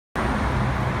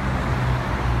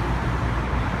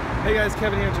Hey guys,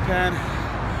 Kevin here in Japan.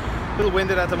 A little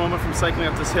winded at the moment from cycling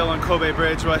up this hill on Kobe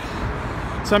Bridge, but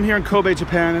so I'm here in Kobe,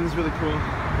 Japan, and it's really cool.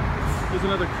 There's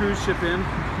another cruise ship in.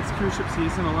 It's cruise ship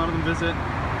season, a lot of them visit.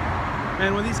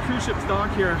 And when these cruise ships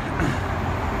dock here,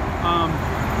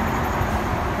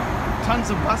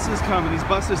 tons of buses come, and these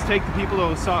buses take the people to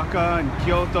Osaka and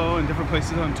Kyoto and different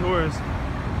places on tours.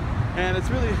 And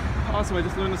it's really awesome. I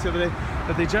just learned this the other day,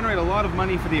 that they generate a lot of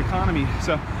money for the economy.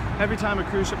 So every time a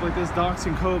cruise ship like this docks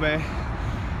in Kobe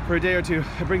for a day or two,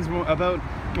 it brings about,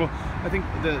 well, I think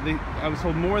I was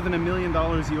told more than $1 million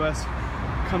US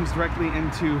comes directly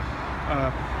into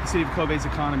the city of Kobe's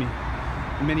economy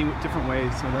in many different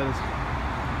ways. So that is,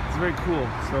 it's very cool.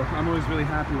 So I'm always really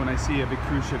happy when I see a big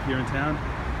cruise ship here in town.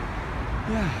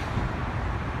 Yeah.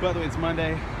 By the way, it's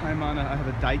Monday. I have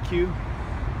a Daikyu,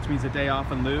 which means a day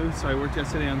off in lieu. So I worked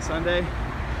yesterday on Sunday,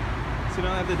 so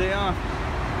now I have the day off.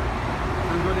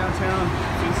 I'm going downtown.